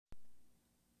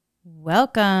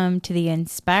Welcome to the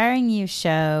Inspiring You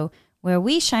Show, where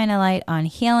we shine a light on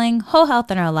healing, whole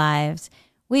health in our lives.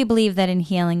 We believe that in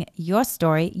healing your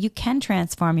story, you can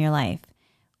transform your life.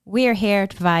 We are here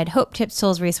to provide hope, tips,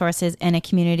 tools, resources, and a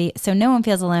community so no one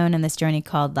feels alone in this journey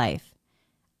called life.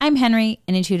 I'm Henry,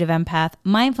 an intuitive empath,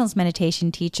 mindfulness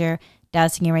meditation teacher,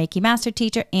 dowsing and Reiki master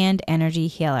teacher, and energy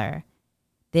healer.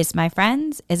 This, my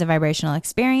friends, is a vibrational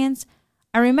experience,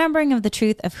 a remembering of the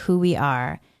truth of who we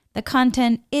are. The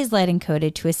content is light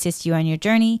encoded to assist you on your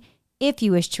journey if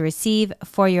you wish to receive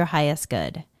for your highest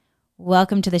good.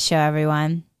 Welcome to the show,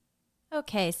 everyone.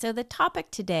 Okay, so the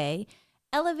topic today,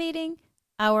 elevating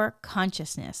our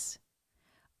consciousness.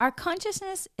 Our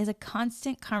consciousness is a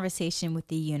constant conversation with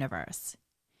the universe.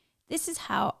 This is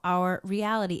how our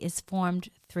reality is formed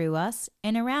through us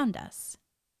and around us.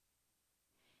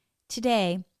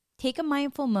 Today, take a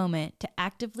mindful moment to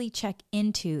actively check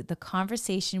into the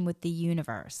conversation with the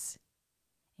universe.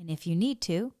 And if you need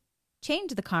to,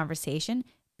 change the conversation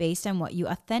based on what you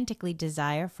authentically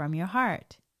desire from your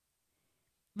heart.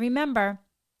 Remember,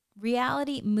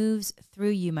 reality moves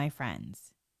through you, my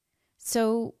friends.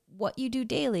 So what you do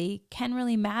daily can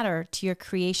really matter to your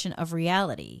creation of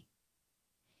reality.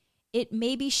 It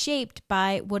may be shaped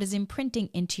by what is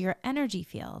imprinting into your energy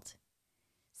field.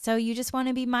 So you just want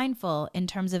to be mindful in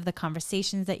terms of the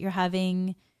conversations that you're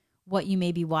having, what you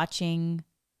may be watching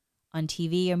on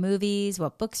TV or movies,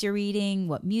 what books you're reading,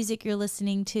 what music you're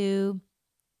listening to.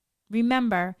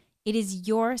 Remember, it is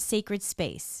your sacred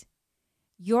space,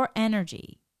 your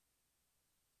energy,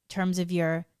 in terms of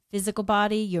your physical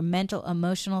body, your mental,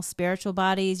 emotional, spiritual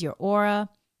bodies, your aura.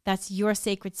 That's your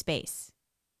sacred space.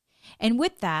 And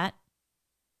with that,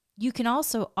 you can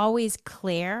also always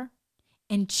clear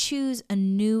and choose a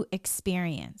new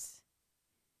experience.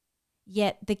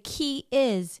 Yet the key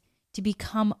is to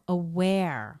become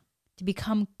aware, to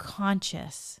become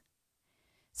conscious,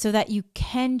 so that you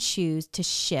can choose to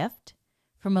shift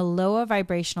from a lower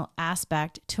vibrational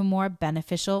aspect to a more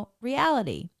beneficial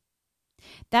reality.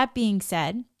 That being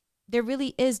said, there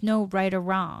really is no right or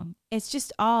wrong. It's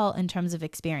just all in terms of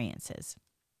experiences.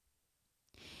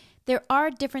 There are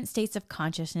different states of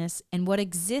consciousness, and what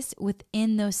exists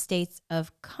within those states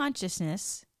of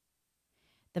consciousness,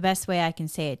 the best way I can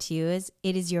say it to you is,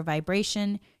 it is your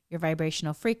vibration, your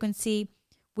vibrational frequency,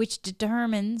 which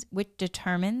determines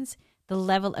the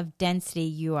level of density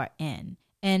you are in.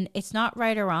 And it's not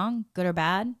right or wrong, good or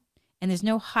bad, and there's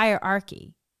no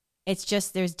hierarchy. It's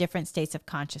just there's different states of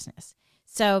consciousness.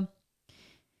 So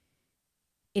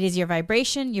it is your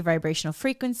vibration, your vibrational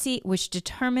frequency, which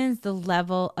determines the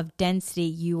level of density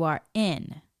you are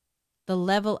in, the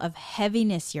level of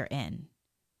heaviness you're in,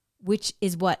 which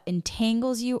is what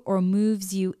entangles you or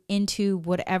moves you into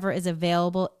whatever is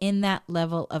available in that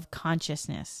level of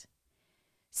consciousness.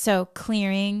 So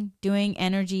clearing, doing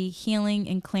energy healing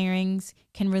and clearings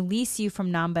can release you from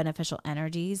non-beneficial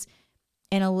energies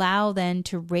and allow then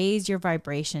to raise your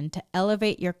vibration, to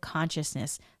elevate your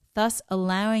consciousness, thus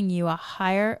allowing you a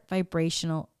higher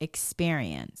vibrational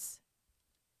experience.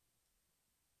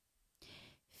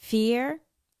 Fear,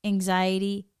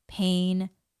 anxiety, pain,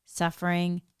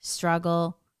 suffering,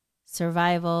 struggle,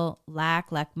 survival,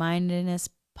 lack-mindedness,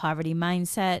 poverty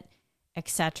mindset,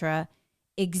 etc.,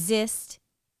 exist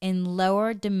in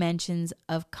lower dimensions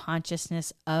of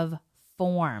consciousness of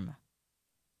form.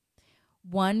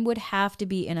 One would have to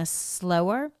be in a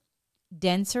slower,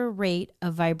 denser rate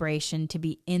of vibration to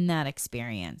be in that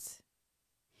experience.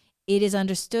 It is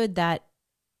understood that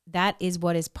that is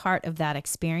what is part of that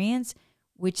experience,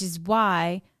 which is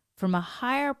why, from a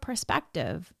higher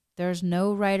perspective, there's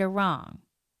no right or wrong.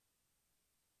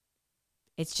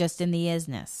 It's just in the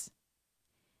isness.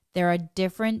 There are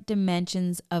different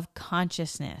dimensions of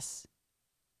consciousness.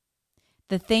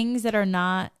 The things that are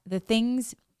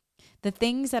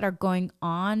going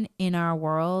on in our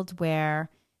world where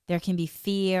there can be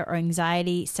fear or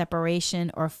anxiety, separation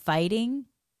or fighting,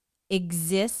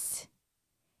 exists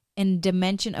in a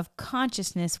dimension of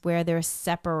consciousness where there's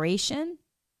separation,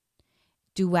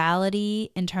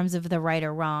 duality in terms of the right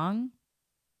or wrong.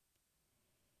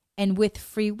 And with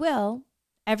free will,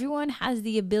 everyone has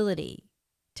the ability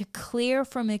to clear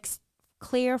from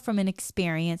an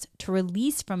experience, to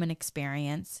release from an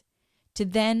experience, to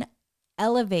then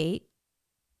elevate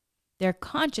their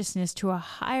consciousness to a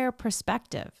higher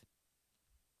perspective.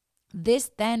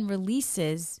 This then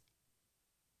releases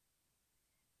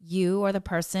you or the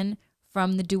person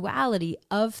from the duality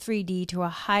of 3D to a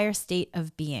higher state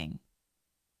of being.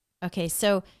 Okay,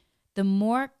 so the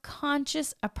more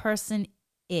conscious a person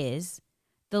is,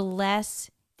 the less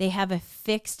they have a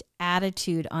fixed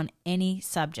attitude on any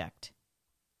subject.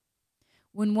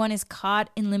 When one is caught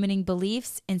in limiting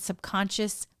beliefs and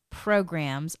subconscious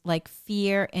programs like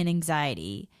fear and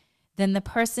anxiety, then the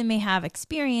person may have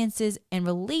experiences and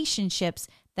relationships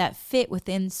that fit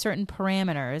within certain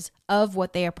parameters of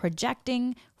what they are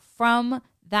projecting from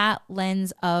that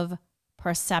lens of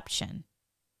perception.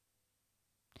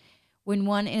 When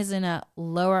one is in a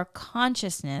lower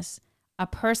consciousness, a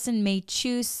person may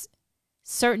choose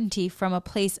certainty from a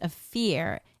place of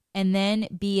fear and then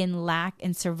be in lack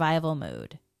and survival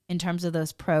mode in terms of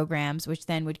those programs, which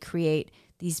then would create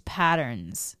these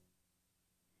patterns.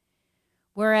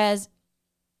 Whereas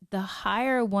the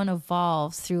higher one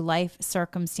evolves through life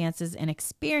circumstances and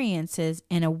experiences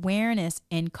and awareness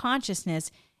and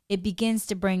consciousness, it begins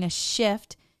to bring a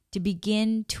shift to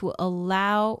begin to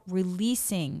allow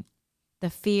releasing the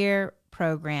fear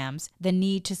programs, the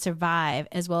need to survive,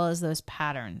 as well as those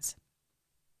patterns.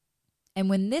 And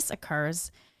when this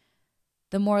occurs,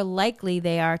 the more likely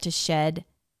they are to shed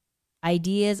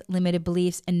ideas, limited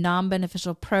beliefs, and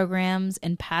non-beneficial programs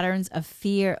and patterns of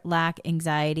fear, lack,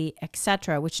 anxiety,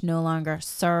 etc., which no longer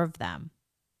serve them.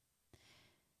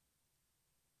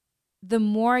 The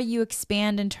more you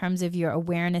expand in terms of your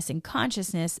awareness and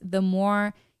consciousness, the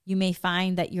more you may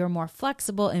find that you're more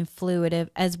flexible and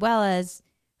fluid as well as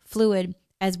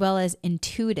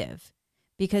intuitive,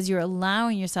 because you're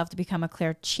allowing yourself to become a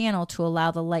clear channel to allow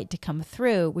the light to come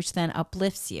through, which then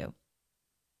uplifts you.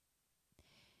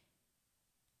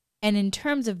 And in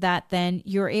terms of that, then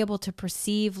you're able to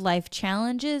perceive life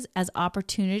challenges as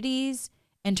opportunities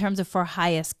in terms of for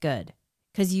highest good,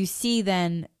 because you see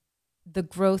then the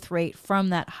growth rate from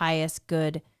that highest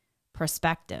good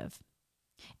perspective.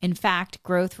 In fact,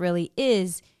 growth really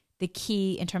is the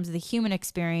key in terms of the human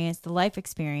experience, the life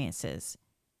experiences.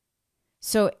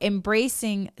 So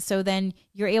then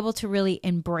you're able to really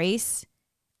embrace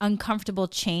uncomfortable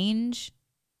change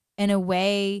in a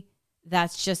way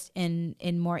that's just in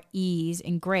more ease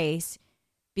and grace,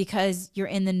 because you're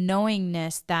in the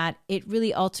knowingness that it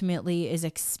really ultimately is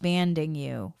expanding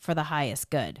you for the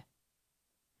highest good.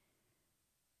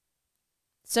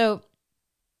 So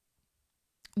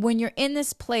when you're in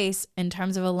this place in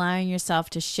terms of allowing yourself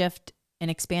to shift an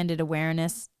expanded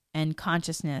awareness and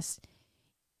consciousness,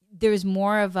 there's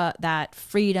more of that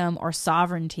freedom or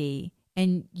sovereignty,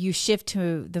 and you shift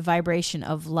to the vibration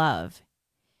of love.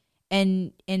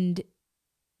 And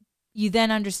you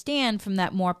then understand from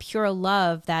that more pure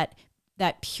love that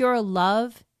pure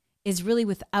love is really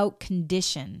without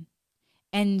condition.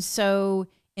 And so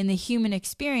in the human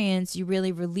experience, you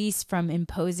really release from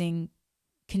imposing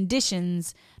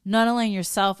conditions, not only on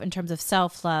yourself in terms of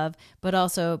self-love, but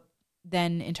also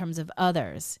then in terms of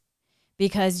others,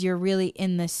 because you're really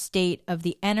in the state of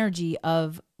the energy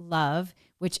of love,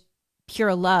 which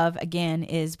pure love, again,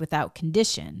 is without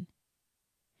condition.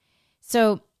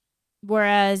 So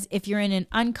whereas if you're in an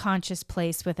unconscious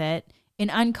place with it, an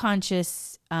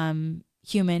unconscious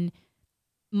human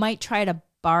might try to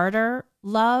barter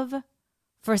love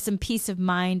for some peace of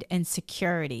mind and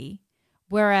security.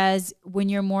 Whereas when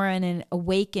you're more in an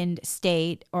awakened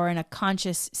state or in a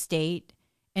conscious state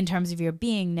in terms of your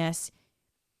beingness,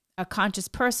 a conscious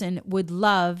person would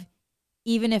love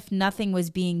even if nothing was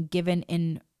being given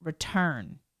in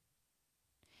return.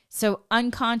 So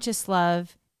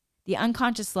the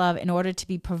unconscious love in order to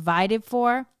be provided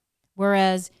for,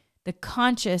 whereas the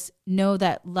conscious know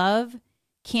that love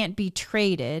can't be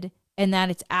traded and that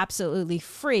it's absolutely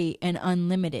free and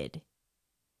unlimited.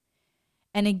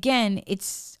 And again,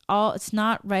 it's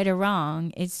not right or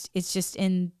wrong. It's just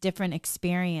in different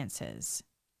experiences.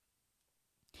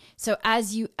 So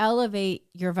as you elevate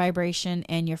your vibration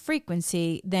and your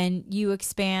frequency, then you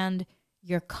expand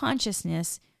your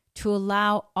consciousness to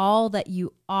allow all that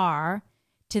you are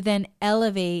to then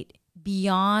elevate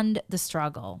beyond the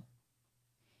struggle.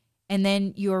 And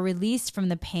then you are released from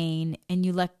the pain and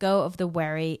you let go of the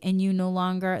worry, and you no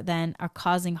longer then are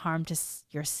causing harm to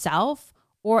yourself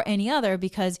or any other,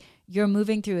 because you're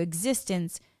moving through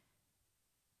existence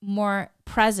more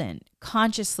present,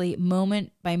 consciously,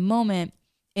 moment by moment,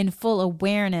 in full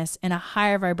awareness and a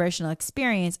higher vibrational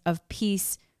experience of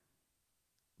peace,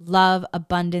 love,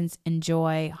 abundance, and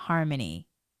joy, harmony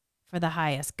for the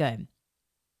highest good.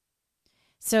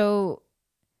 So,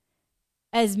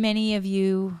 as many of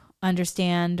you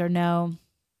understand or know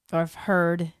or have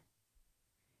heard,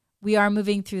 we are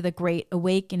moving through the Great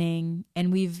Awakening,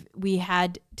 and we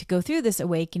had to go through this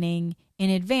awakening in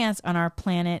advance on our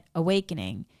planet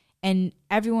awakening. And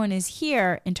everyone is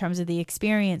here in terms of the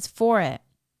experience for it.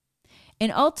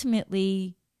 And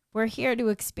ultimately, you're here to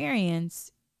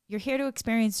experience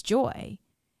joy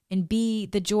and be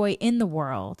the joy in the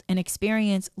world and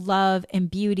experience love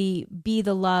and beauty, be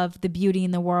the love, the beauty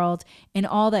in the world, and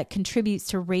all that contributes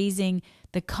to raising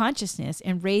the consciousness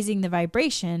and raising the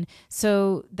vibration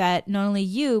so that not only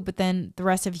you, but then the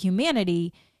rest of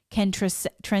humanity can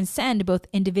transcend both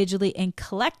individually and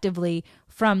collectively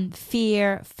from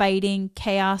fear, fighting,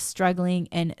 chaos, struggling,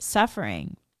 and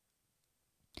suffering.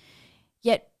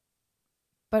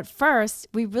 But first,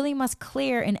 we really must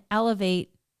clear and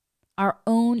elevate our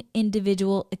own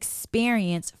individual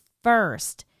experience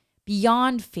first,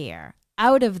 beyond fear,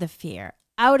 out of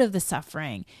the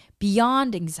suffering,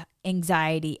 beyond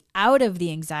anxiety, out of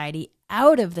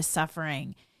the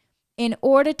suffering, in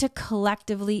order to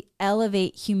collectively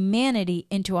elevate humanity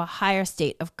into a higher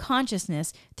state of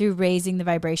consciousness through raising the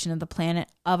vibration of the planet,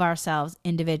 of ourselves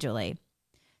individually.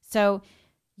 So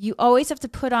you always have to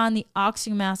put on the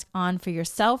oxygen mask on for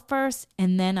yourself first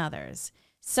and then others.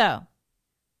 So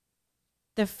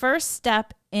the first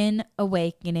step in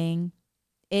awakening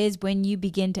is when you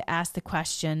begin to ask the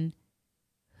question,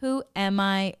 who am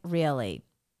I really?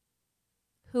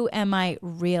 Who am I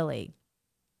really?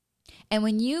 And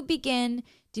when you begin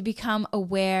to become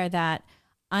aware that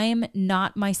I'm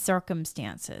not my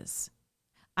circumstances,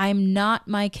 I'm not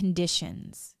my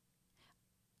conditions,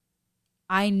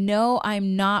 I know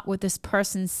I'm not what this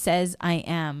person says I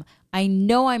am. I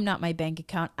know I'm not my bank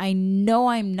account. I know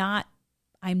I'm not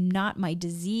my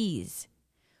disease.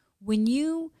 When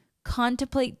you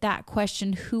contemplate that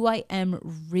question, who I am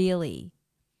really,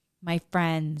 my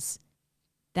friends,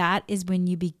 that is when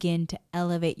you begin to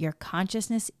elevate your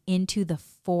consciousness into the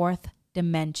fourth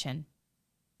dimension.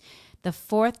 The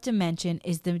fourth dimension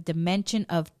is the dimension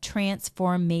of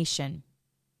transformation.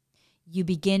 You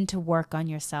begin to work on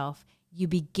yourself. You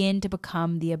begin to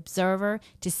become the observer,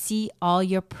 to see all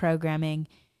your programming.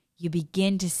 You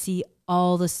begin to see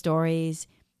all the stories.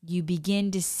 You begin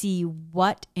to see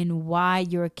what and why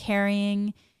you're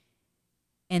carrying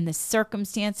and the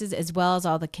circumstances, as well as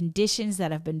all the conditions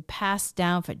that have been passed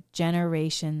down for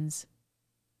generations.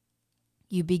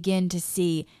 You begin to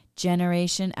see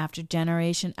generation after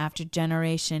generation after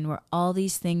generation where all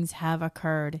these things have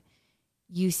occurred.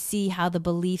 You see how the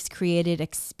beliefs created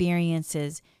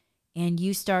experiences, and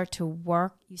you start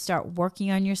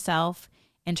working on yourself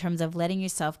in terms of letting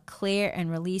yourself clear and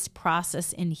release,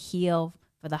 process, and heal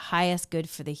for the highest good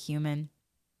for the human.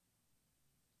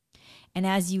 And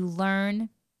as you learn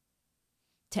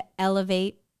to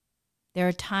elevate, there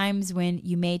are times when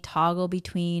you may toggle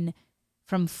between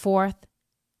from fourth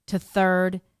to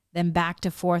third, then back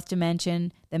to fourth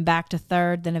dimension, then back to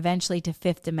third, then eventually to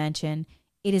fifth dimension.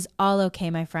 It is all okay,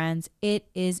 my friends. It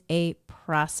is a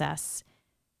process.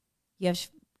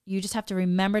 You just have to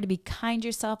remember to be kind to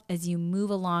yourself as you move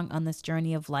along on this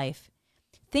journey of life.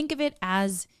 Think of it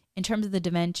as, in terms of the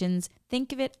dimensions,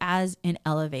 think of it as an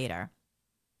elevator.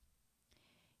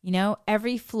 You know,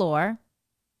 every floor,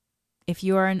 if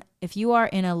you are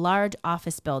in a large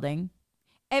office building,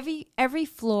 every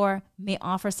floor may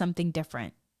offer something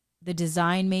different. The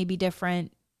design may be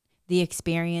different. The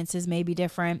experiences may be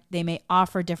different. They may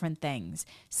offer different things.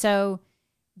 So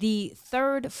the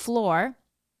third floor,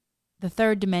 the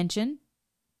third dimension,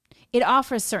 it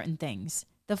offers certain things.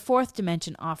 The fourth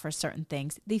dimension offers certain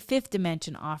things. The fifth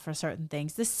dimension offers certain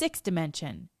things. The sixth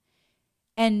dimension.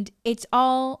 And it's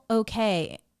all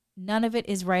okay. None of it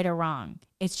is right or wrong.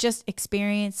 It's just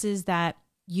experiences that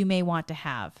you may want to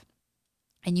have.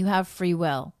 And you have free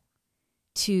will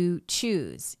to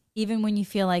choose. Even when you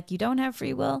feel like you don't have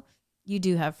free will, you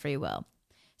do have free will.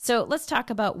 So let's talk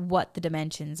about what the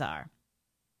dimensions are.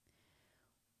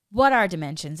 What are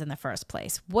dimensions in the first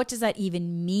place? What does that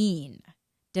even mean?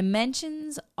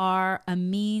 Dimensions are a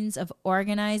means of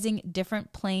organizing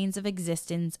different planes of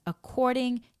existence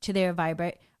according to their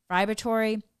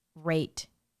vibratory rate.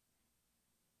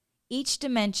 Each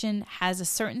dimension has a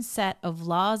certain set of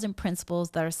laws and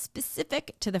principles that are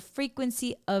specific to the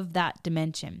frequency of that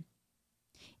dimension.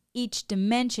 Each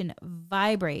dimension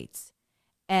vibrates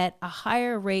at a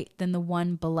higher rate than the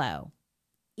one below.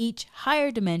 In each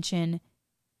higher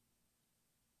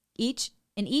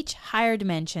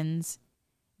dimensions,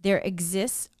 there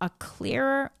exists a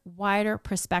clearer, wider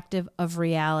perspective of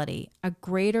reality, a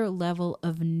greater level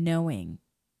of knowing.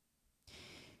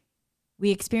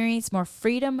 We experience more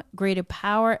freedom, greater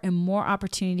power, and more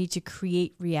opportunity to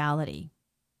create reality.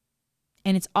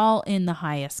 And it's all in the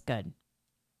highest good.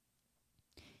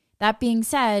 That being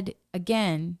said,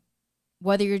 again,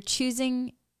 whether you're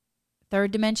choosing third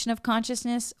dimension of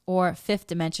consciousness or fifth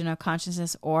dimension of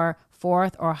consciousness or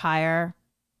fourth or higher,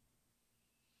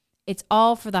 it's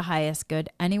all for the highest good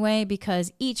anyway,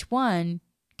 because each one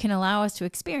can allow us to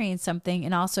experience something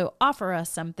and also offer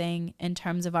us something in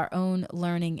terms of our own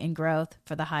learning and growth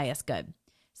for the highest good.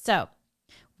 So,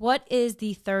 what is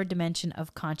the third dimension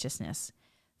of consciousness?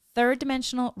 Third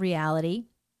dimensional reality,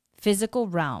 physical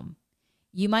realm.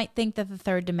 You might think that the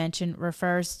third dimension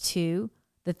refers to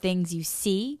the things you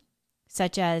see,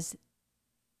 such as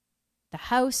the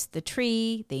house, the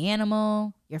tree, the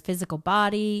animal, your physical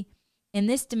body. In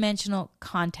this dimensional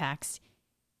context,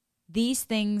 these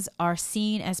things are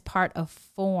seen as part of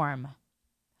form,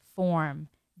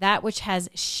 that which has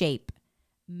shape,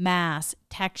 mass,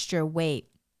 texture, weight.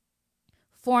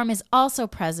 Form is also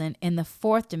present in the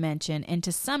fourth dimension and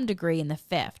to some degree in the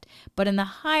fifth, but in the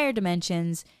higher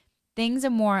dimensions, things are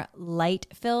more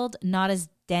light-filled, not as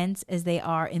dense as they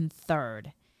are in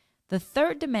third. The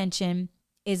third dimension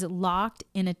is locked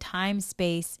in a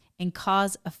time-space and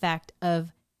cause-effect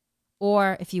of,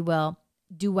 or if you will,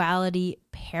 duality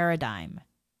paradigm.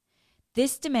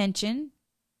 This dimension,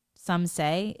 some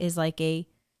say, is like a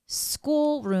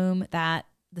schoolroom that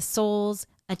the souls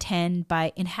attend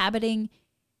by inhabiting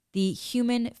the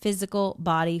human physical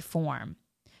body form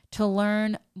to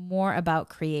learn more about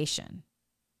creation.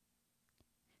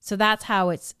 So that's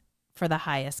how it's for the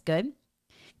highest good.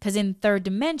 Because in third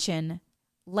dimension,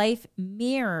 life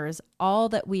mirrors all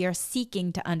that we are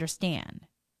seeking to understand,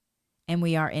 and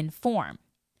we are in form.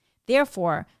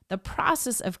 Therefore, the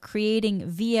process of creating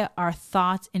via our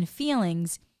thoughts and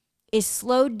feelings is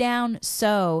slowed down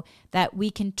so that we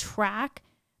can track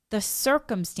the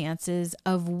circumstances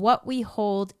of what we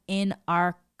hold in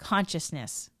our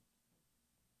consciousness.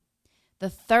 The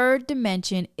third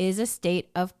dimension is a state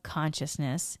of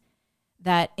consciousness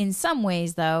that in some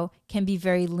ways, though, can be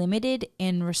very limited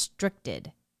and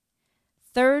restricted.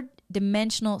 Third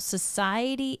dimensional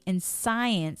society and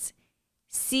science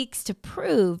seeks to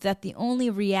prove that the only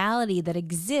reality that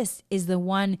exists is the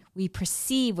one we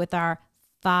perceive with our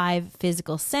 5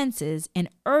 physical senses and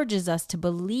urges us to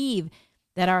believe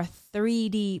that our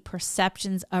 3D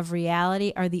perceptions of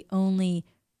reality are the only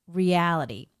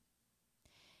reality.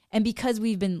 And because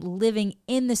we've been living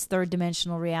in this third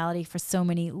dimensional reality for so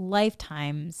many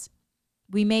lifetimes,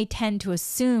 we may tend to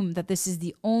assume that this is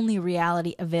the only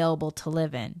reality available to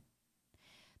live in.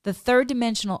 The third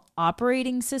dimensional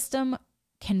operating system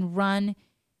can run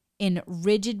in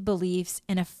rigid beliefs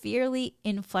and a fairly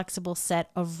inflexible set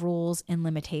of rules and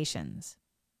limitations.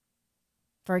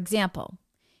 For example,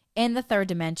 in the third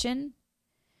dimension,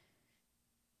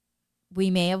 we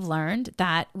may have learned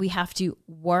that we have to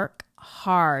work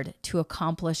hard to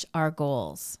accomplish our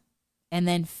goals. And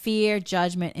then fear,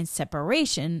 judgment, and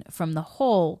separation from the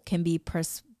whole can be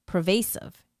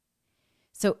pervasive.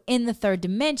 So in the third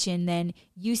dimension, then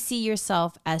you see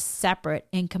yourself as separate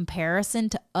in comparison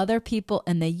to other people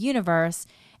in the universe,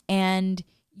 and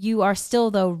you are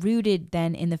still, though, rooted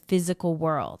then in the physical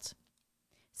world.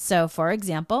 So, for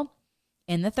example,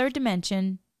 in the third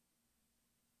dimension,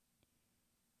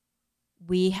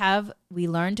 we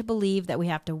learn to believe that we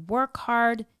have to work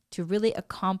hard to really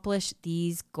accomplish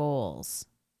these goals.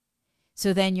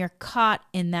 So then you're caught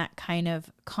in that kind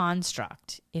of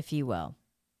construct, if you will.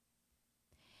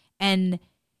 And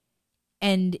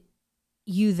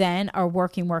you then are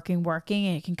working,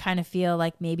 and it can kind of feel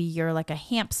like maybe you're like a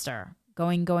hamster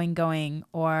going,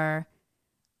 or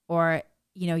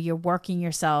you're working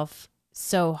yourself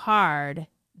so hard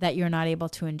that you're not able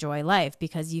to enjoy life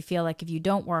because you feel like if you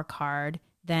don't work hard,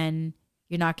 then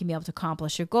you're not going to be able to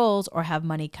accomplish your goals or have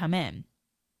money come in.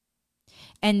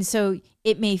 And so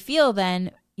it may feel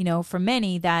then, for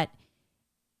many that,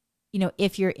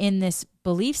 if you're in this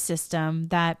belief system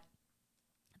that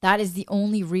is the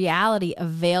only reality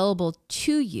available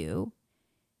to you.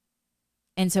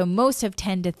 And so most have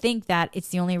tend to think that it's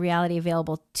the only reality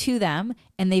available to them,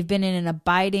 and they've been in an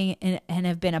abiding and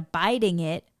have been abiding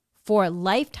it for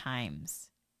lifetimes,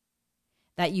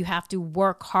 that you have to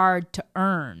work hard to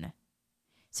earn.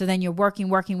 So then you're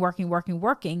working,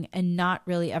 and not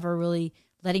really ever really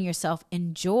letting yourself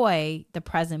enjoy the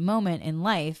present moment in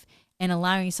life and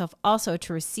allowing yourself also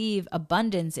to receive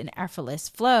abundance and effortless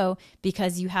flow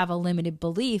because you have a limited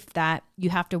belief that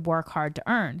you have to work hard to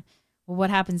earn. Well,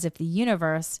 what happens if the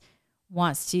universe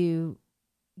wants to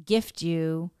gift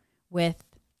you with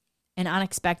an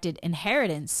unexpected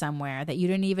inheritance somewhere that you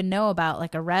didn't even know about,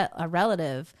 like a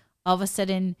relative all of a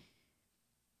sudden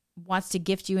wants to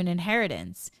gift you an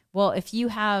inheritance? Well, if you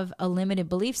have a limited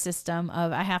belief system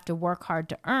of I have to work hard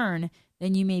to earn,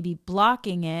 then you may be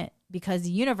blocking it because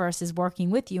the universe is working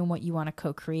with you in what you want to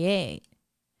co-create.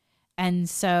 And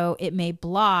so it may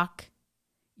block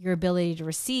your ability to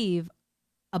receive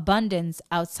abundance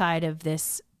outside of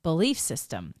this belief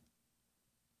system.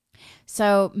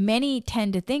 So many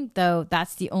tend to think, though,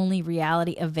 that's the only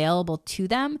reality available to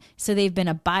them. So they've been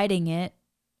abiding it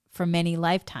for many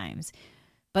lifetimes.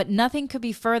 But nothing could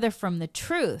be further from the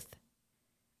truth.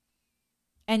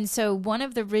 And so one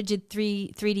of the rigid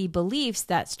 3D beliefs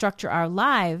that structure our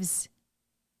lives,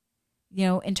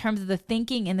 in terms of the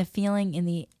thinking and the feeling and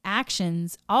the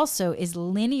actions, also is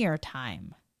linear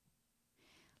time.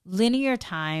 Linear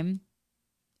time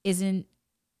is an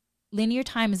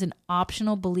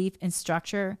optional belief and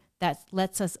structure that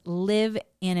lets us live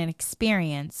in an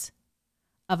experience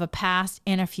of a past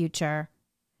and a future,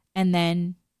 and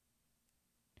then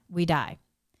we die.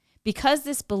 Because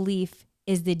this belief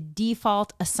is the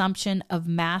default assumption of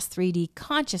mass 3D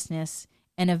consciousness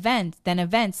and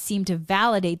events seem to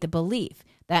validate the belief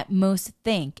that most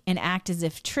think and act as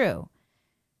if true.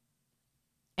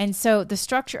 And so the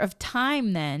structure of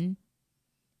time then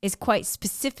is quite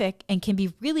specific and can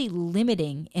be really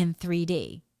limiting in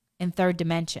 3D, in third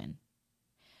dimension.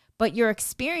 But your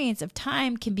experience of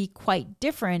time can be quite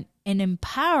different and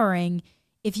empowering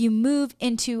if you move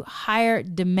into higher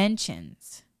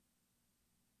dimensions.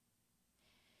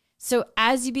 So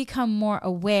as you become more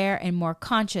aware and more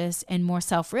conscious and more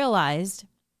self-realized,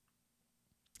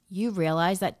 you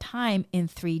realize that time in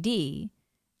 3D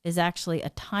is actually a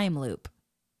time loop.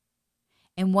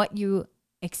 And what you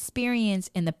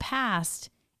experience in the past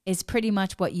is pretty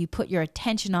much what you put your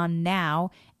attention on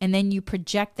now, and then you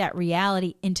project that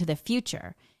reality into the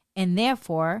future. And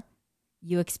therefore,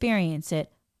 you experience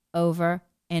it over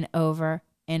and over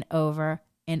and over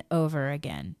and over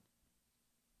again.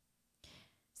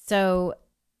 So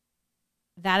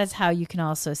that is how you can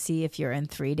also see if you're in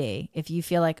 3D. If you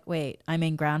feel like, wait, I'm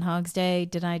in Groundhog's Day.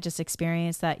 Didn't I just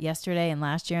experience that yesterday and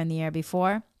last year and the year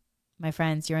before? My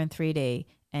friends, you're in 3D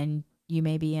and you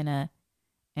may be in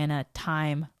a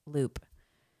time loop.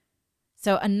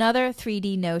 So another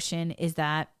 3D notion is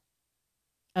that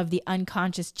of the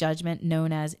unconscious judgment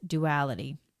known as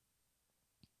duality.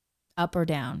 Up or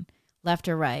down, left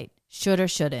or right, should or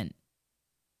shouldn't,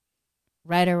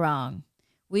 right or wrong.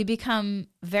 We become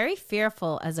very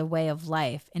fearful as a way of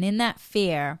life. And in that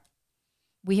fear,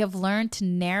 we have learned to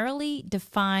narrowly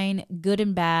define good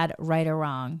and bad, right or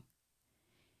wrong.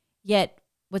 Yet,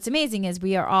 what's amazing is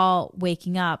we are all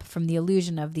waking up from the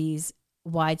illusion of these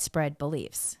widespread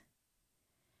beliefs.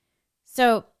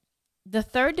 So, the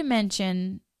third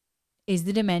dimension is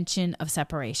the dimension of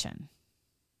separation.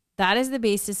 That is the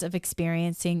basis of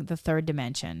experiencing the third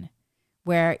dimension,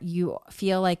 where you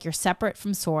feel like you're separate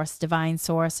from source, divine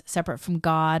source, separate from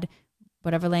God,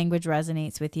 whatever language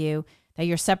resonates with you, that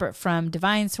you're separate from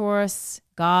divine source,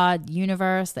 God,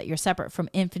 universe, that you're separate from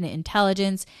infinite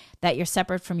intelligence, that you're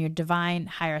separate from your divine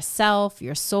higher self,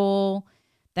 your soul,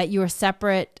 that you are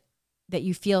separate, that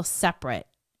you feel separate.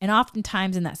 And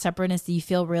oftentimes in that separateness, you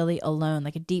feel really alone,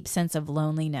 like a deep sense of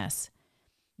loneliness,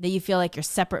 that you feel like you're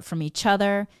separate from each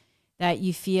other, that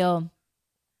you feel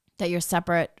that you're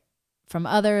separate from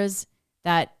others,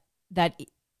 that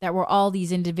we're all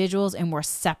these individuals and we're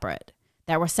separate,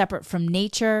 that we're separate from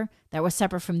nature, that we're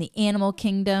separate from the animal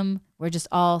kingdom. We're just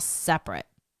all separate.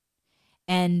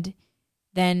 And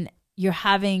then you're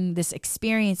having this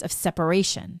experience of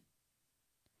separation.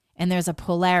 And there's a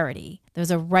polarity.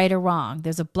 There's a right or wrong.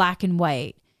 There's a black and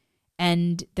white.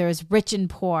 And there's rich and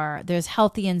poor. There's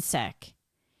healthy and sick.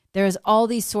 There's all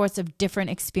these sorts of different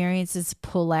experiences,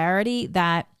 polarity,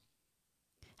 that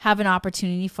have an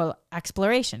opportunity for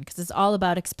exploration, because it's all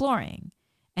about exploring.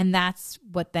 And that's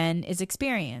what then is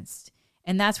experienced.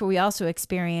 And that's where we also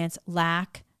experience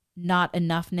lack, not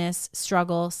enoughness,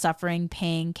 struggle, suffering,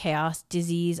 pain, chaos,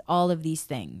 disease, all of these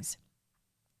things.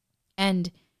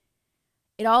 And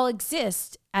it all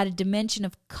exists at a dimension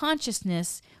of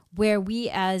consciousness where we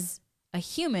as a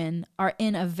human are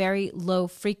in a very low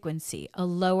frequency, a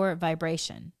lower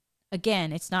vibration.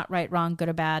 Again, it's not right, wrong, good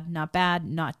or bad,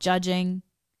 not judging.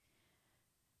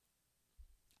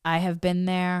 I have been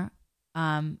there.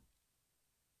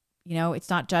 It's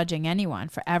not judging anyone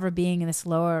for ever being in this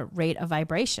lower rate of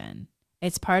vibration.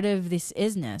 It's part of this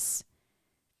isness.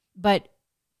 But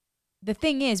the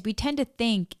thing is, we tend to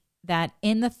think that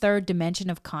in the third dimension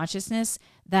of consciousness,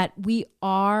 that we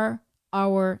are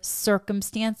our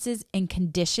circumstances and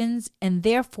conditions, and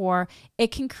therefore it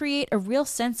can create a real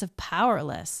sense of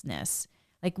powerlessness.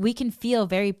 Like we can feel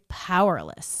very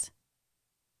powerless.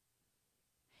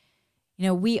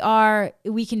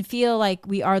 We can feel like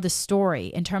we are the story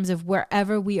in terms of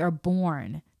wherever we are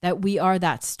born, that we are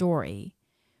that story.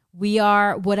 We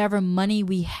are whatever money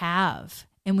we have,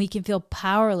 and we can feel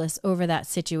powerless over that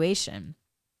situation.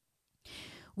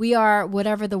 We are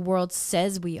whatever the world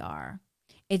says we are.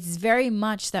 It's very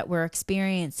much that we're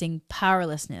experiencing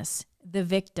powerlessness, the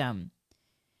victim.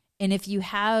 And if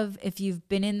you've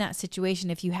been in that situation,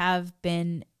 if you have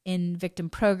been in victim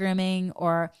programming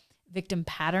or victim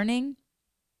patterning,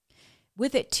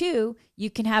 with it too, you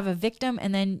can have a victim,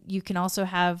 and then you can also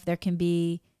there can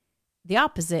be the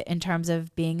opposite in terms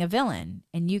of being a villain.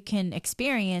 And you can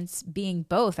experience being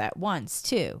both at once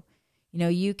too.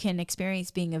 You can experience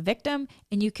being a victim,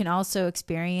 and you can also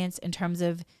experience in terms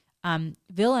of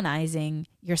villainizing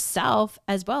yourself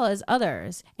as well as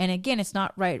others. And again, it's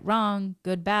not right, wrong,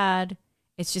 good, bad.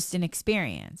 It's just an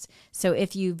experience. So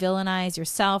if you villainize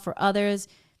yourself or others,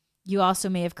 you also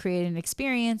may have created an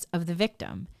experience of the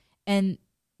victim. And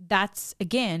that's,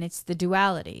 again, it's the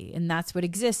duality. And that's what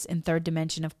exists in third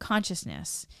dimension of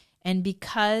consciousness. And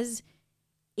because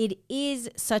it is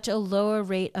such a lower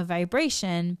rate of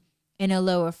vibration and a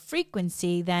lower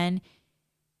frequency, then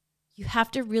you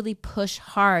have to really push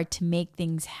hard to make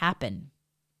things happen.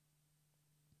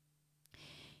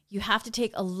 You have to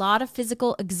take a lot of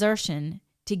physical exertion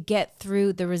to get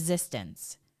through the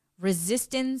resistance.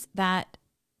 Resistance that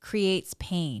creates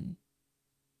pain.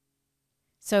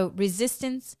 So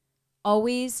resistance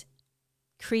always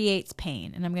creates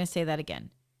pain. And I'm going to say that again.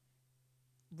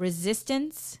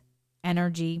 Resistance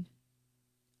energy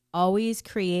always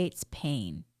creates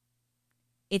pain.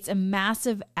 It's a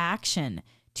massive action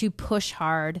to push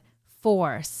hard,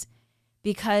 force,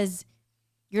 because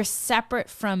you're separate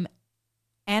from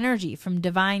energy, from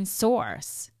divine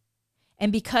source.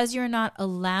 And because you're not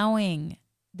allowing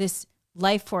this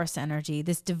life force energy,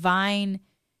 this divine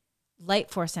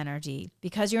light force energy,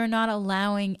 because you're not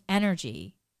allowing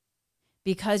energy,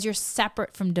 because you're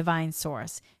separate from divine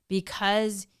source,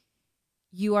 because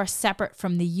you are separate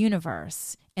from the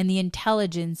universe and the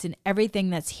intelligence and everything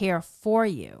that's here for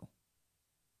you,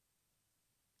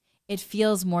 it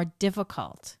feels more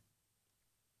difficult.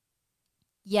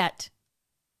 Yet,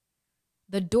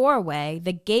 the doorway,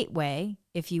 the gateway,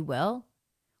 if you will,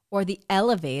 or the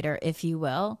elevator, if you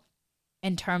will,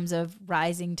 in terms of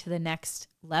rising to the next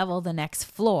level, the next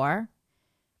floor,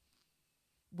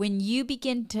 when you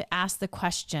begin to ask the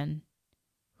question,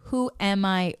 who am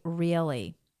I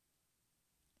really?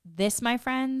 This, my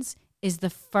friends, is the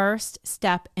first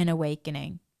step in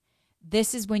awakening.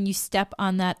 This is when you step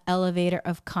on that elevator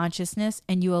of consciousness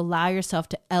and you allow yourself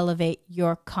to elevate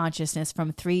your consciousness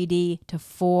from 3D to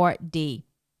 4D.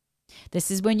 This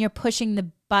is when you're pushing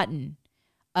the button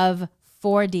of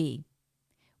 4D.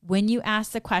 When you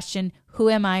ask the question, who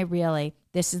am I really?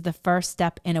 This is the first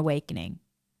step in awakening.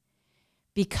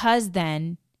 Because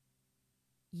then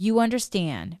you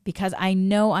understand, because I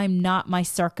know I'm not my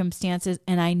circumstances,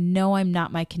 and I know I'm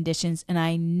not my conditions, and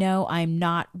I know I'm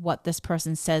not what this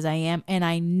person says I am, and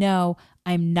I know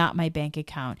I'm not my bank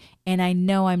account, and I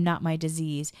know I'm not my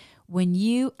disease. When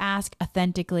you ask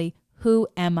authentically, who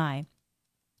am I?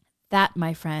 That,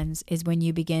 my friends, is when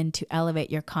you begin to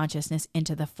elevate your consciousness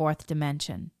into the fourth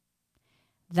dimension.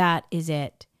 That is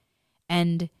it.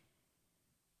 And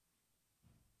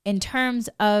in terms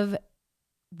of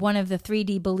one of the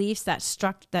 3D beliefs that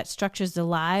structures the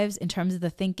lives in terms of the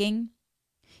thinking,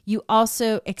 you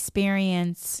also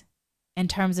experience in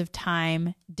terms of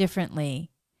time differently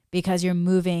because you're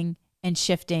moving and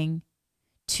shifting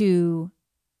to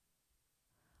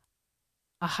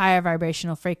a higher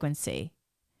vibrational frequency.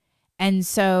 And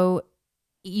so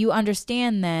you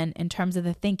understand then in terms of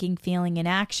the thinking, feeling, and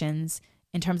actions,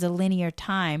 in terms of linear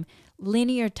time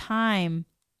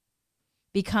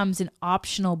becomes an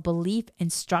optional belief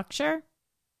and structure.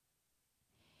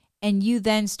 And you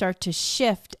then start to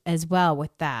shift as well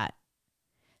with that.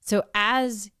 So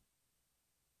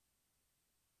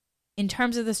in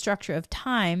terms of the structure of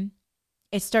time,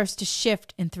 it starts to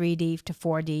shift in 3D to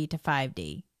 4D to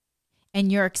 5D.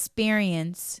 And your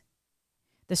experience,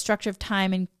 the structure of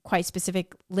time and quite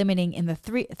specific limiting in the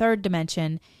third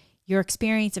dimension, your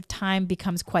experience of time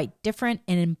becomes quite different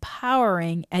and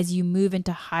empowering as you move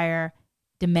into higher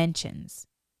dimensions.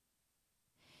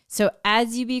 So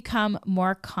as you become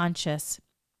more conscious,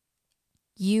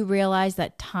 you realize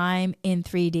that time in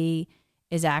 3D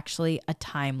is actually a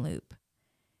time loop.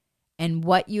 And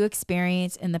what you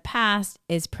experience in the past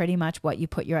is pretty much what you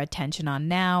put your attention on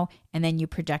now, and then you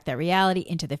project that reality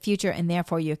into the future, and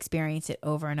therefore you experience it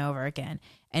over and over again.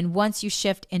 And once you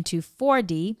shift into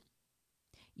 4D,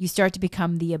 you start to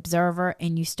become the observer,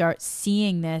 and you start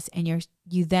seeing this, and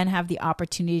you then have the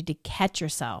opportunity to catch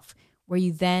yourself, where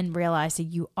you then realize that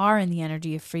you are in the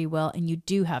energy of free will and you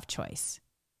do have choice.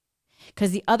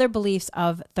 Because the other beliefs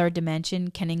of third dimension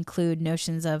can include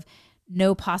notions of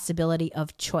no possibility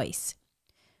of choice,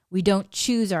 We don't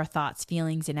choose our thoughts,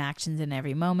 feelings, and actions in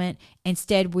every moment.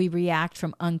 Instead, we react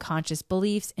from unconscious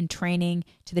beliefs and training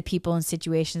to the people and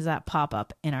situations that pop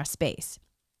up in our space.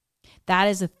 That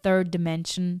is a third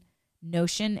dimension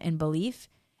notion and belief.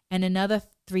 And another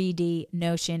 3D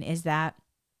notion is that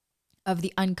of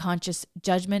the unconscious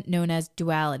judgment known as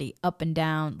duality, up and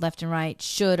down, left and right,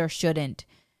 should or shouldn't.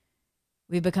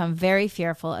 We become very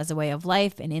fearful as a way of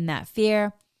life, and in that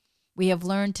fear, we have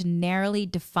learned to narrowly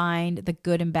define the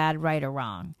good and bad, right or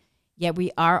wrong. Yet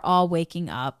we are all waking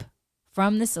up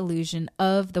from this illusion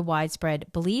of the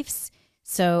widespread beliefs.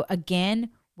 So again,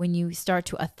 when you start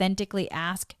to authentically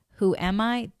ask, who am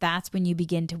I? That's when you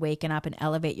begin to waken up and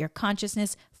elevate your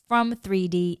consciousness from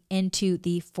 3D into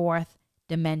the fourth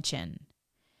dimension.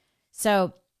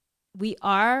 So we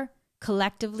are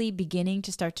collectively beginning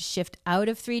to start to shift out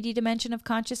of 3D dimension of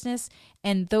consciousness,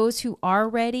 and those who are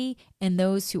ready and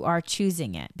those who are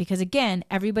choosing it. Because again,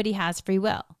 everybody has free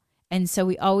will. And so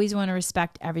we always want to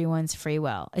respect everyone's free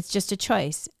will. It's just a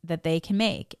choice that they can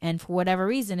make. And for whatever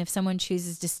reason, if someone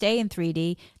chooses to stay in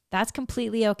 3D, that's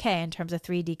completely okay in terms of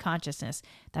 3D consciousness.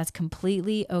 That's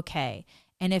completely okay.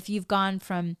 And if you've gone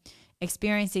from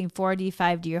experiencing 4D,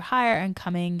 5D or higher and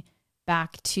coming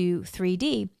back to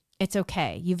 3D, it's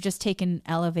okay. You've just taken an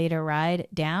elevator ride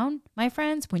down, my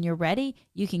friends. When you're ready,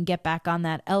 you can get back on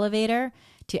that elevator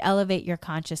to elevate your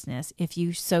consciousness if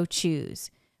you so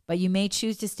choose. But you may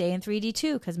choose to stay in 3D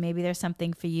too, because maybe there's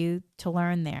something for you to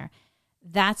learn there.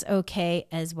 That's okay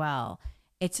as well.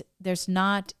 It's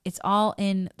all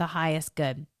in the highest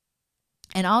good.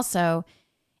 And also,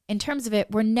 in terms of it,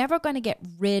 we're never going to get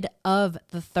rid of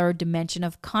the third dimension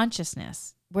of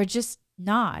consciousness. We're just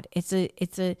not.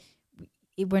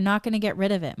 We're not going to get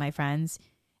rid of it, my friends.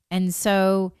 And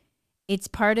so it's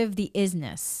part of the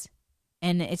isness.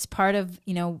 And it's part of,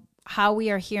 how we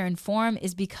are here in form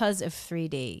is because of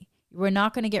 3D. We're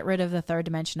not going to get rid of the third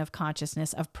dimension of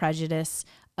consciousness, of prejudice,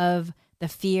 of the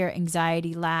fear,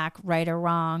 anxiety, lack, right or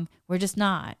wrong. We're just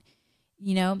not,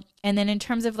 And then in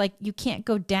terms of you can't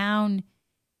go down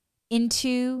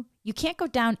into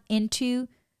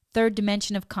third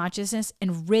dimension of consciousness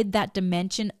and rid that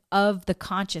dimension of the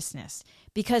consciousness,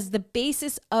 because the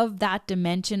basis of that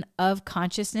dimension of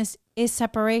consciousness is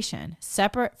separation,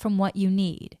 separate from what you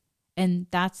need. And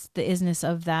that's the isness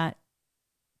of that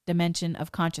dimension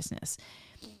of consciousness.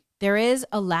 There is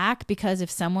a lack because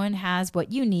if someone has what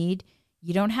you need,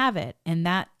 you don't have it. And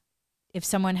that if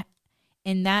someone's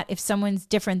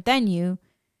different than you,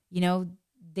 you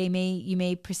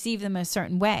may perceive them a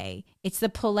certain way. It's the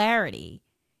polarity.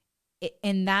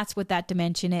 And that's what that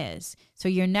dimension is. So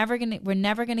we're never going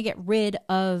to get rid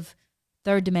of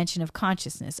third dimension of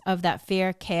consciousness, of that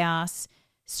fear, chaos,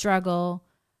 struggle,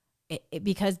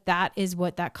 because that is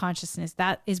what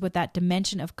that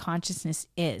dimension of consciousness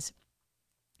is.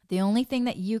 The only thing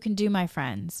that you can do, my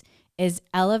friends, is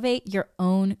elevate your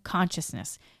own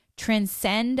consciousness.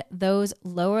 Transcend those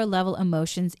lower level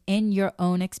emotions in your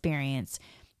own experience.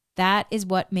 That is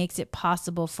what makes it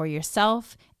possible for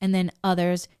yourself and then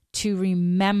others to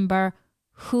remember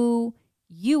who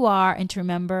you are and to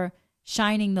remember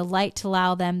shining the light to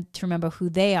allow them to remember who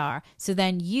they are. So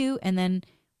then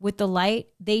with the light,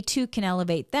 they too can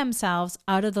elevate themselves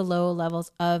out of the low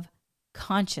levels of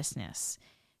consciousness.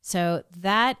 So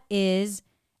that is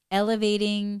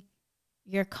elevating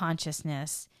your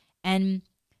consciousness. And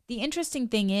the interesting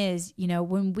thing is,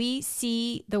 when we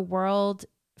see the world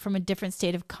from a different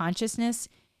state of consciousness,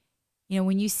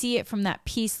 when you see it from that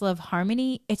peace, love,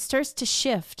 harmony, it starts to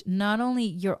shift not only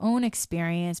your own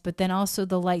experience, but then also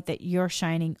the light that you're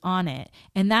shining on it.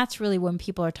 And that's really when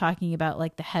people are talking about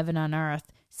the heaven on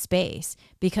earth space,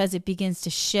 because it begins to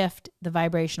shift the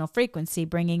vibrational frequency,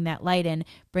 bringing that light in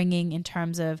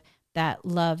terms of that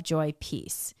love, joy,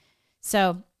 peace.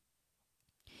 So,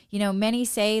 many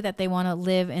say that they want to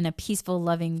live in a peaceful,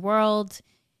 loving world,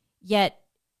 yet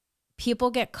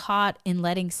people get caught in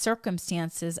letting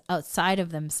circumstances outside of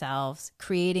themselves,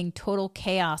 creating total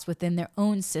chaos within their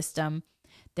own system,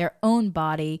 their own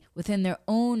body, within their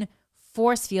own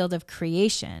force field of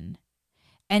creation.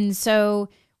 And so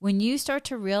when you start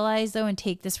to realize, though, and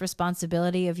take this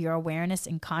responsibility of your awareness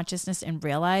and consciousness and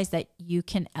realize that you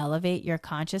can elevate your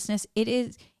consciousness, it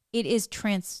is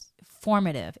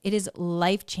transformative. It is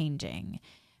life-changing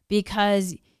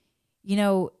because,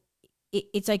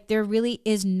 it's like there really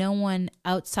is no one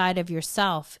outside of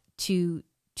yourself to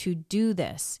do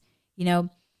this.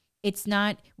 It's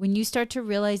not, when you start to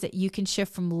realize that you can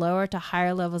shift from lower to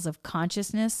higher levels of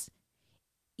consciousness,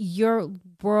 your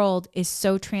world is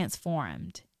so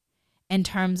transformed in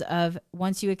terms of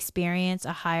once you experience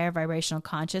a higher vibrational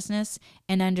consciousness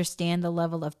and understand the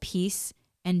level of peace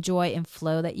and joy and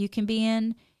flow that you can be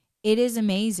in, it is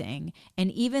amazing.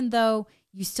 And even though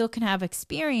you still can have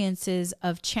experiences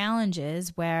of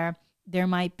challenges where there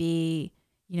might be,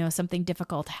 something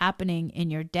difficult happening in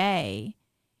your day,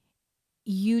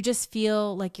 you just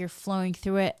feel like you're flowing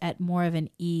through it at more of an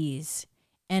ease,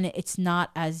 and it's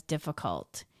not as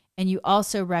difficult. And you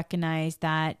also recognize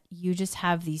that you just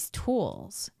have these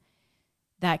tools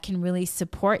that can really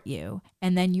support you.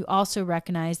 And then you also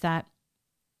recognize that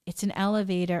it's an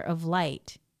elevator of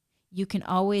light. You can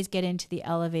always get into the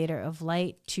elevator of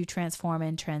light to transform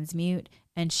and transmute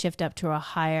and shift up to a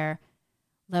higher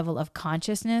level of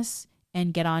consciousness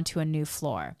and get onto a new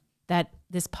floor. That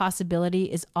this possibility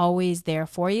is always there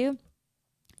for you.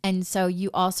 And so you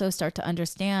also start to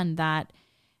understand that,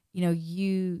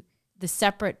 the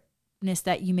separateness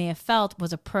that you may have felt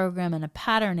was a program and a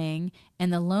patterning,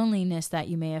 and the loneliness that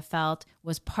you may have felt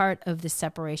was part of the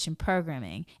separation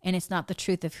programming. And it's not the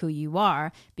truth of who you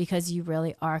are, because you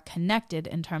really are connected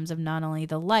in terms of not only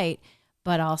the light,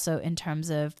 but also in terms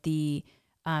of the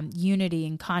unity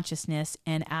and consciousness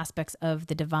and aspects of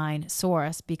the divine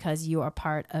source, because you are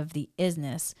part of the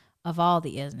isness of all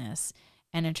the isness,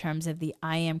 and in terms of the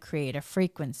I am creator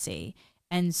frequency.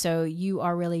 And so you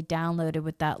are really downloaded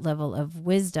with that level of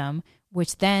wisdom,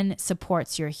 which then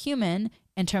supports your human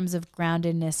in terms of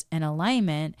groundedness and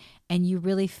alignment. And you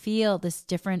really feel this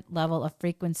different level of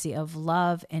frequency of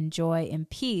love and joy and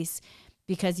peace,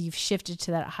 because you've shifted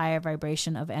to that higher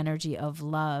vibration of energy of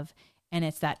love. And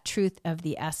it's that truth of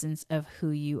the essence of who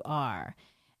you are.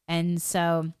 And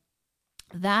so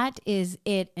that is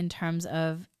it in terms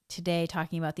of today,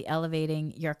 talking about the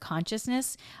elevating your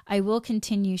consciousness. I will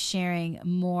continue sharing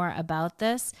more about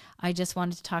this. I just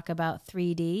wanted to talk about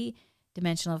 3D,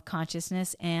 dimensional of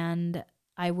consciousness, and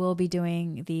I will be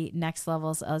doing the next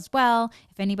levels as well.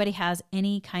 If anybody has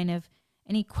any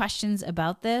questions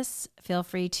about this, feel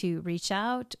free to reach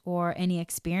out, or any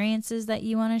experiences that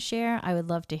you want to share. I would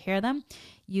love to hear them.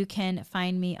 You can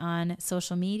find me on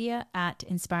social media at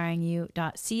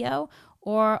inspiringyou.co,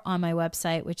 or on my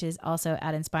website, which is also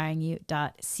at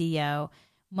inspiringyou.co.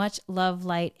 Much love,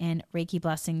 light, and Reiki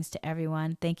blessings to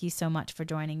everyone. Thank you so much for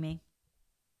joining me.